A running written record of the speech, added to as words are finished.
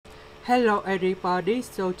Hello everybody,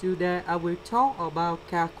 so today I will talk about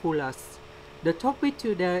calculus. The topic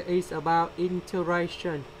today is about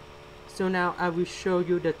integration. So now I will show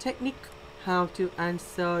you the technique how to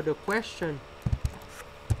answer the question.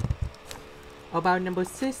 About number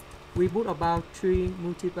 6, we put about 3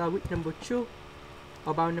 multiplied with number 2.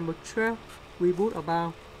 About number 12, we put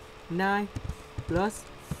about 9 plus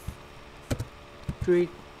 3.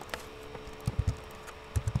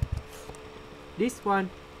 This one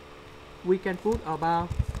we can put about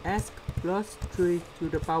x plus 3 to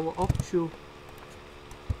the power of 2.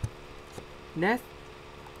 Next,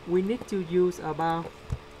 we need to use about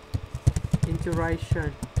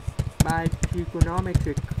integration by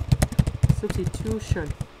trigonometric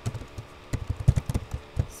substitution.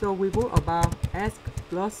 So we put about x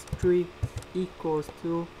plus 3 equals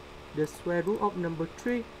to the square root of number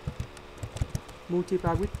 3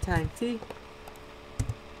 multiplied with tan t.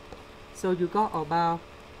 So you got about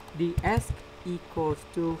dx equals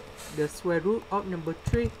to the square root of number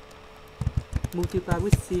 3 multiplied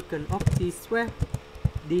with secant of t squared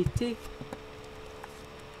dt.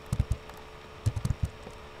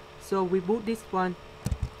 So we put this one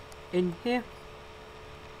in here.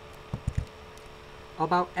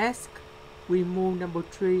 About x, we move number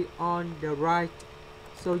 3 on the right.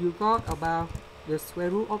 So you got about the square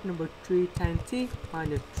root of number 3 tan t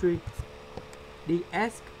minus 3.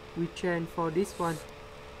 dx, we change for this one.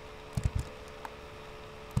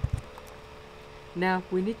 Now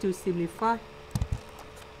we need to simplify.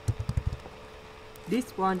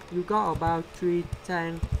 This one you got about 3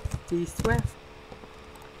 tan t squared.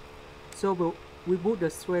 So we put the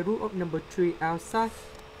square root of number 3 outside.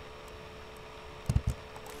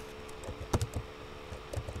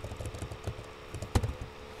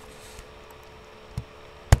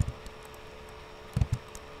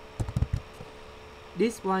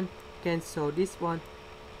 This one cancel this one.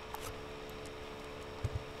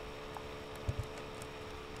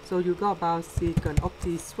 So you got about secant of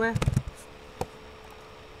t squared,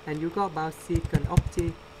 and you got about secant of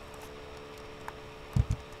t.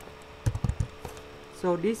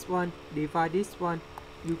 So this one divide this one,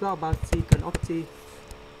 you got about secant of t.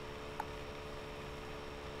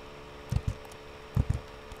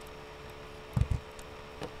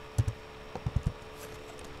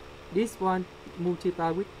 This one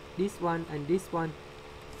multiply with this one and this one.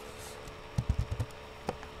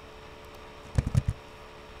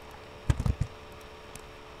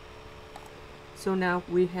 So now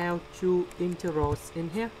we have two integrals in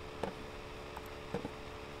here.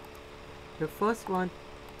 The first one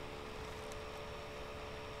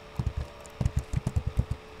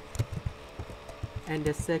and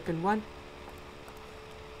the second one.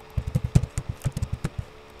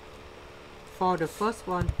 For the first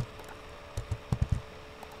one,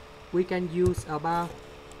 we can use about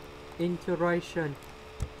integration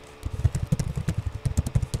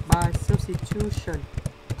by substitution.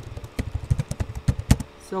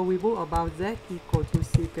 So we put about z equal to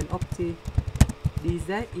secant of t,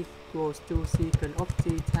 dz equals to secant of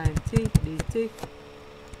t tan t dt.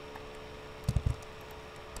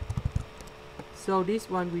 So this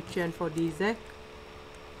one we change for dz,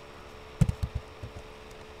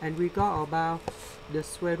 and we got about the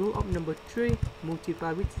square root of number 3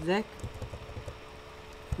 multiplied with z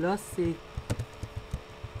plus c.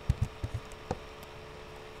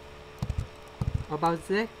 About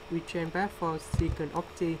z, we change back for secant of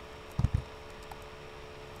t.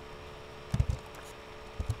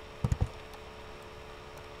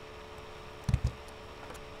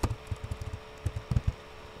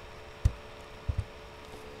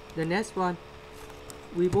 The next one,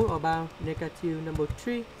 we put about negative number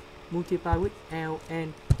 3 multiplied with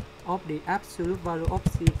ln of the absolute value of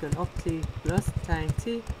secant of t plus tan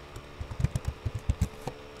t.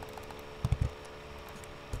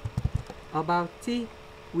 About t,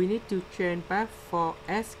 we need to change back for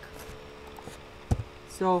x.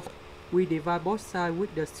 So we divide both sides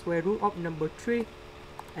with the square root of number 3,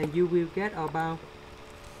 and you will get about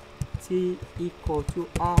t equal to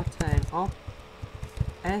r tan of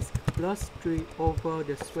x plus 3 over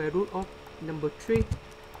the square root of number 3.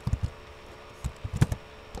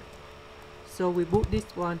 So we put this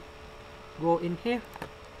one go in here.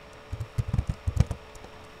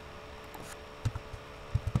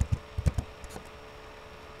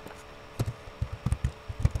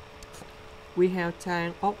 We have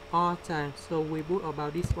tan of r tan, so we put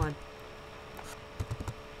about this one.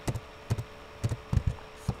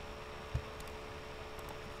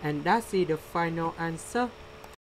 And that's the final answer.